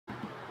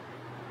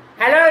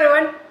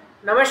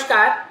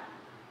Namaskar.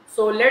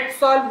 So let's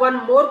solve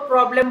one more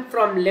problem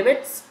from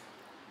limits.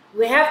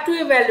 We have to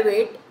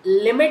evaluate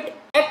limit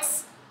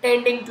x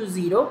tending to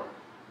 0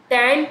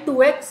 tan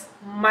 2x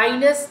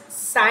minus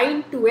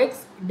sin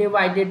 2x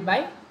divided by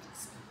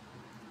x.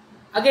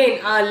 Again,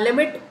 a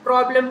limit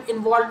problem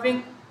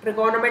involving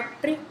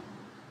trigonometry.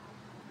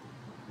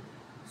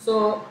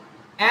 So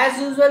as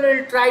usual,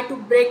 we'll try to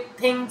break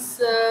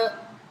things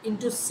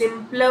into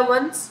simpler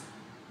ones.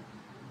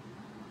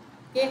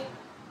 Okay.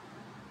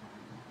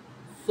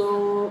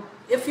 So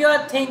if you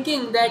are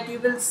thinking that you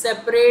will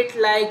separate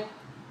like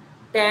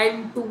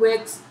tan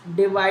 2x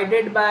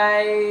divided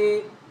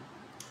by,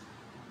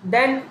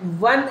 then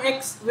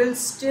 1x will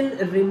still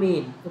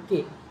remain.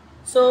 Okay,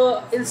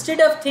 so instead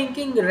of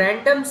thinking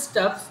random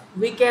stuff,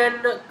 we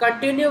can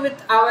continue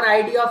with our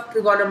idea of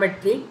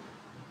trigonometry.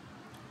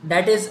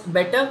 That is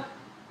better.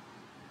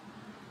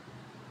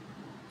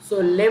 So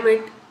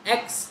limit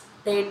x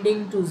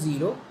tending to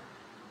 0,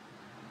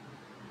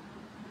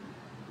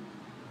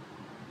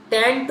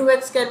 tan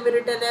 2x can be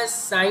written as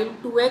sin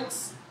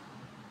 2x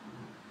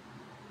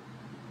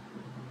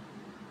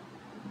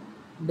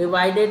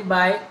divided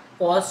by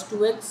cos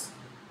 2x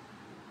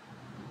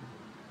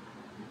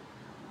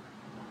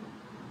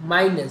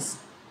minus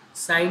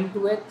sin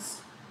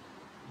 2x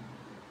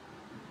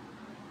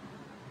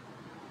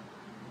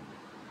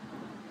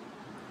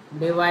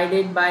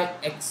divided by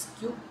x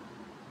cube.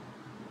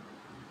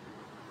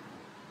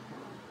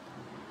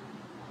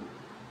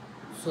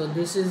 So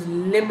this is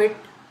limit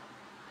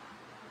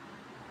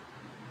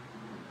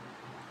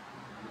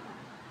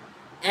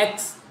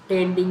x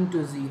tending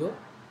to 0,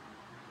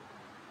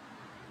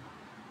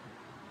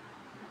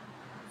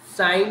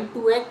 sin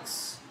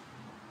 2x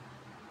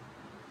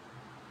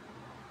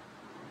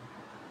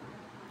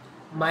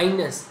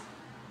minus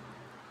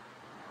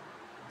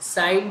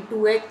sin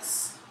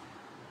 2x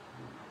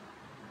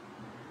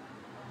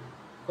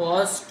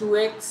cos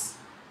 2x.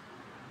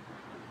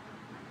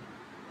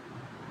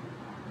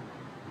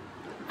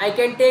 I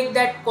can take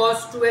that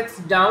cos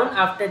 2x down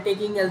after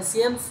taking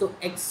LCM, so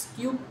x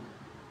cube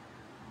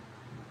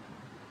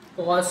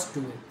cos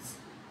 2x.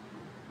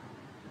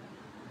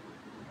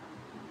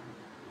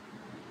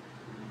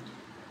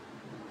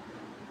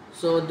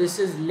 So this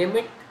is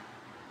limit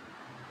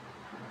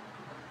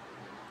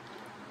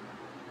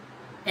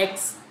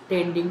x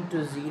tending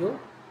to 0.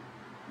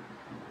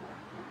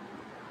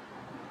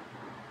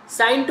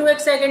 Sin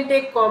 2x I can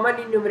take common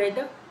in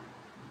numerator.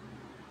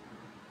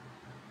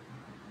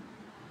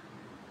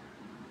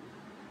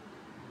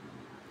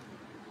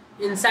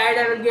 Inside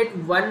I will get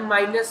 1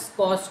 minus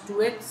cos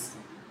 2x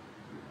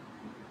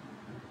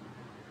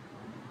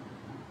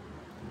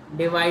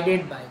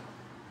divided by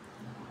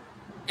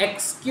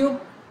x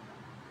cube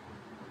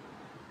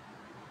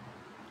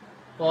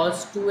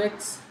cos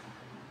 2x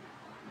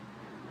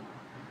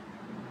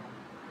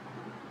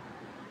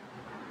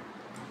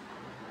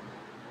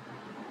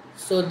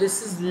so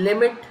this is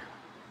limit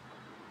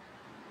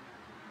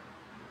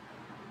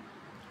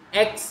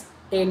x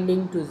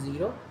tending to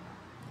 0.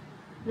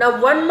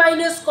 Now 1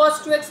 minus cos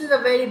 2x is a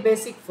very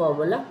basic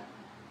formula.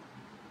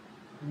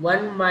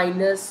 1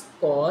 minus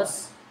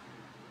cos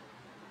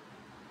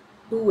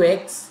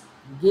 2x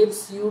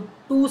gives you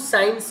 2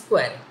 sin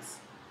square x.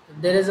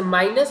 If there is a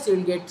minus, you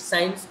will get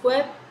sin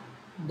square.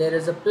 There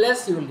is a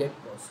plus, you will get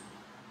cos.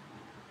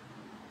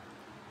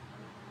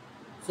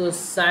 So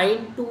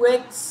sin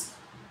 2x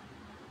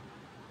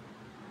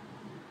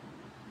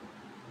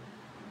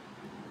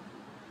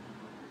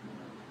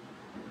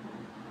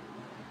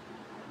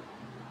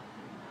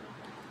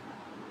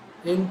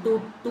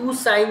into 2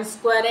 sin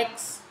square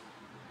x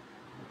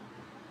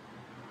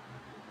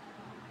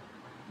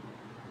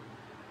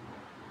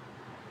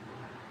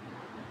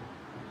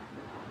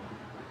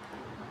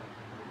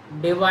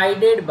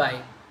divided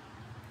by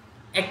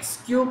x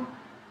cube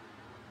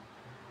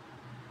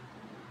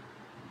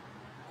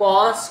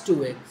cos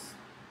 2x.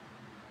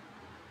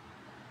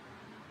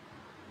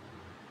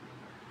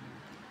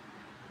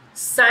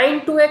 Sin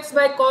 2x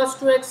by cos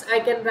 2x I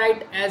can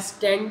write as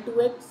tan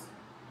 2x.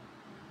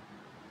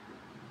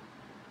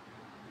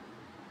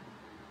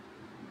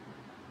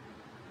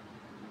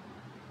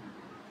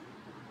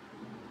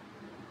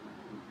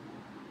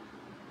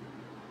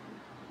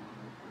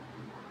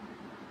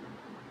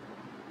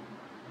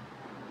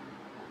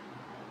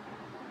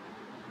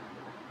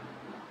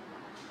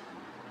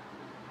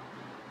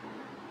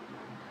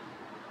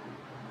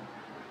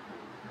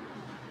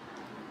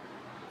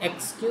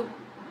 X cube.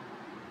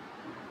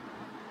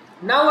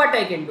 Now what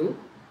I can do,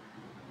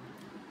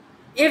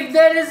 if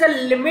there is a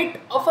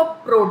limit of a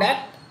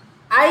product,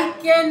 I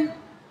can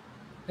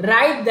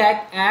write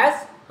that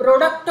as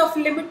product of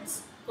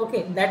limits.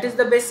 Okay, that is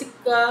the basic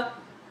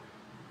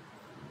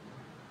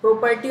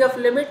property of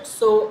limit.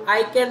 So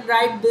I can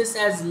write this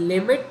as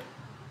limit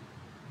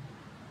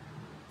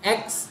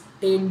x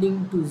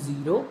tending to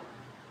 0,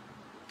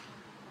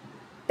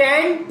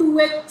 tan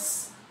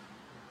 2x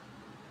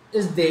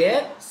is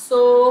there,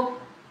 so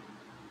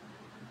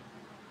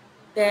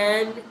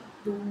tan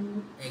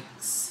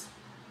 2x.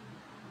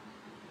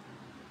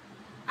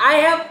 I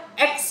have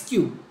x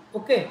cube.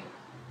 Okay,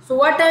 so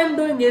what I am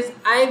doing is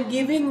I am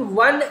giving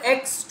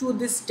 1x to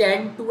this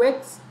tan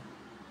 2x,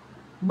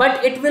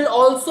 but it will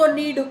also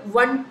need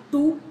 1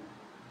 2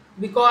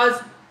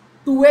 because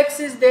 2x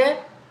is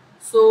there.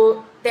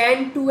 So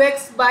tan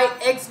 2x by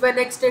x when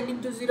x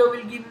tending to 0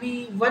 will give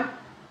me 1.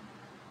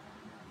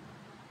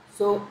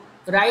 So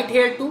right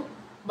here 2,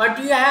 but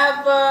you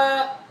have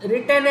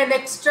written an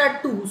extra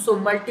 2, so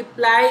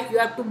multiply, you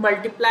have to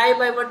multiply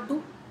by 1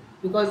 2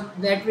 because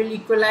that will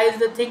equalize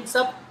the things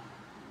up.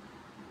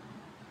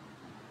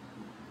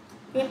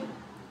 Okay,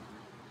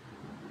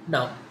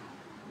 now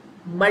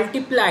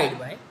multiplied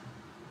by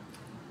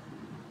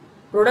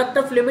product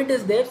of limit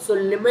is there, so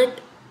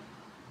limit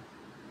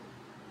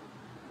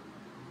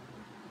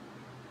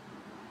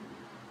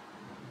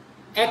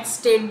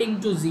x tending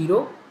to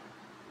 0.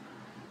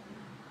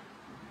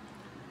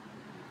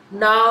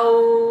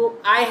 Now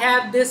I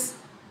have this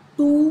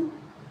 2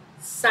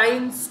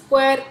 sine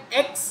square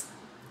x,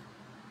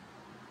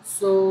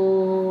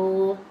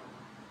 so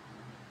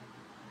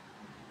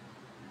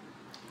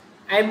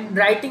I am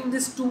writing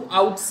this 2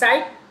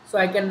 outside, so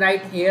I can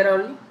write here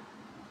only,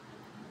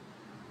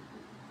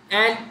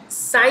 and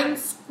sine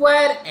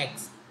square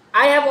x,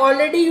 I have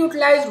already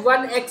utilized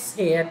 1x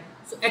here,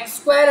 so x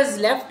square is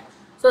left,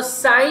 so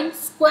sine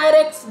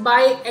square x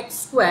by x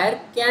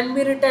square can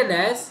be written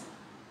as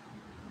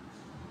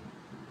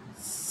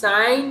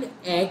sine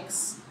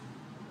x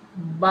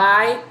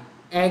by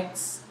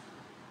x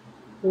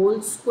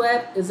whole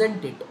square,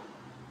 isn't it?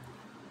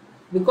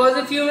 Because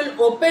if you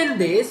will open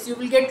this, you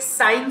will get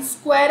sine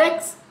square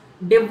x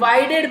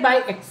divided by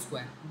x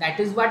square.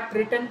 That is what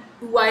written.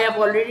 2 I have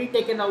already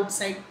taken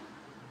outside.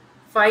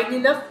 Fine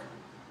enough.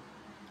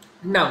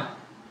 Now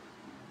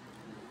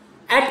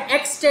at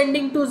x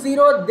tending to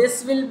 0,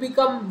 this will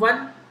become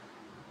 1.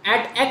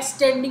 At x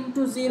tending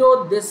to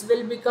 0, this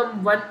will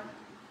become 1.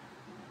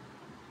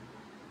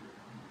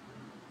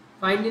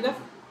 Fine enough.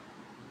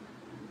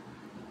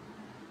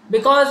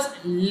 Because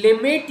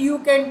limit you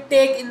can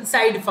take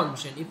inside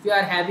function. If you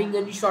are having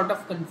any sort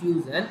of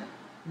confusion,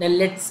 then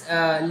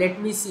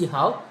let me see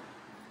how.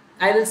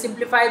 I will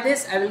simplify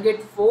this. I will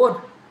get 4.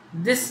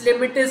 This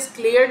limit is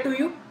clear to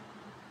you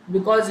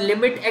because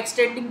limit x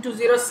tending to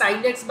 0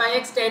 sin x by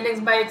x tan x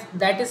by x,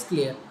 that is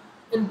clear.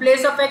 In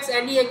place of x,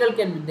 any angle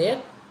can be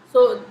there.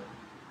 So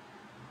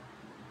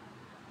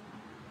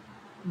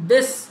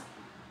this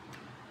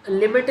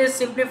limit is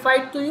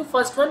simplified to you,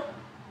 first one.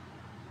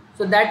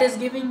 So that is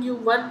giving you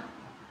 1.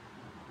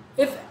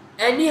 If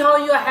anyhow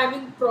you are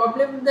having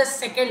problem with the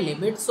second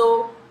limit,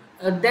 so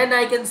then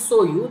I can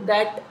show you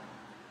that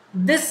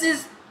this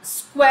is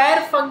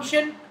square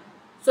function,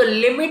 so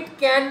limit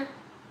can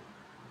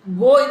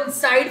go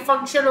inside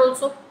function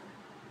also.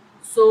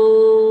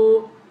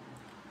 So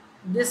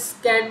this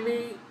can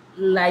be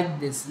like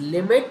this,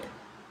 limit.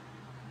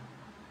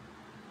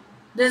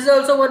 This is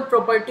also one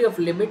property of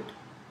limit,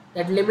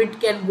 that limit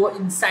can go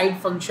inside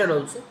function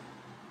also.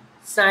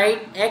 Sine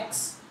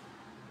x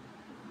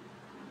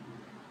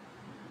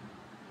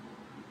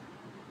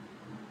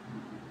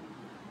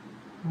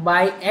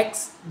by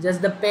x,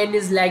 just the pen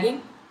is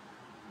lagging.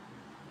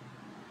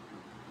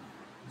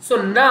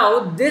 So now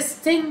this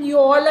thing you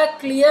all are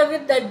clear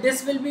with, that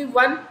this will be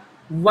 1.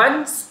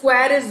 1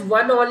 square is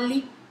 1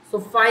 only. So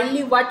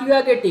finally what you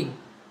are getting?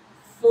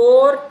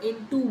 4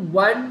 into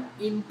 1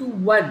 into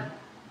 1,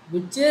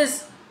 which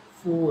is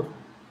 4.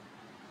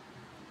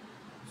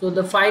 So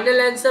the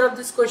final answer of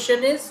this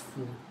question is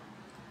 4.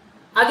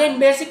 Again,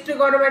 basic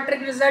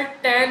trigonometric result,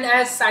 tan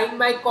as sine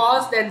by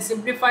cos, then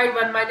simplified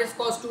 1 minus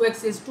cos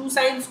 2x is 2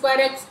 sine square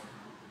x.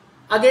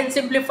 Again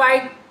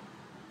simplified,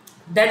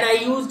 then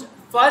I used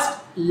first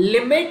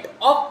limit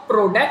of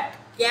product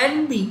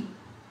can be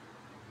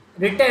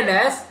written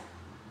as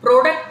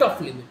product of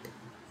limit.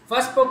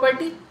 First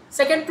property.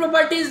 Second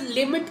property is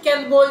limit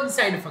can go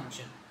inside a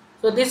function.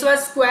 So this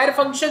was square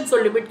function, so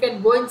limit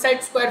can go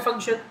inside square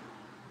function.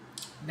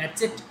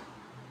 That's it.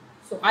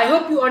 So I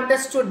hope you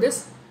understood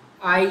this.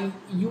 I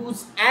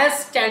use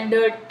as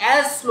standard,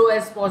 as slow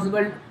as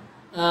possible.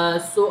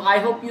 So I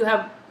hope you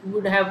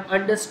would have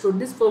understood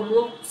this. For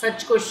more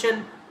such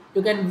question,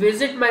 you can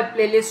visit my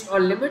playlist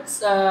on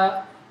limits,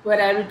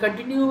 where I will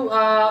continue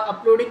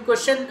uploading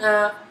question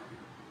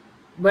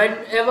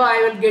whenever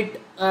I will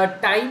get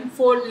time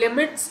for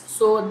limits.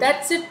 So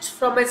that's it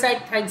from my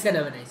side. Thanks and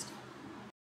have a nice day.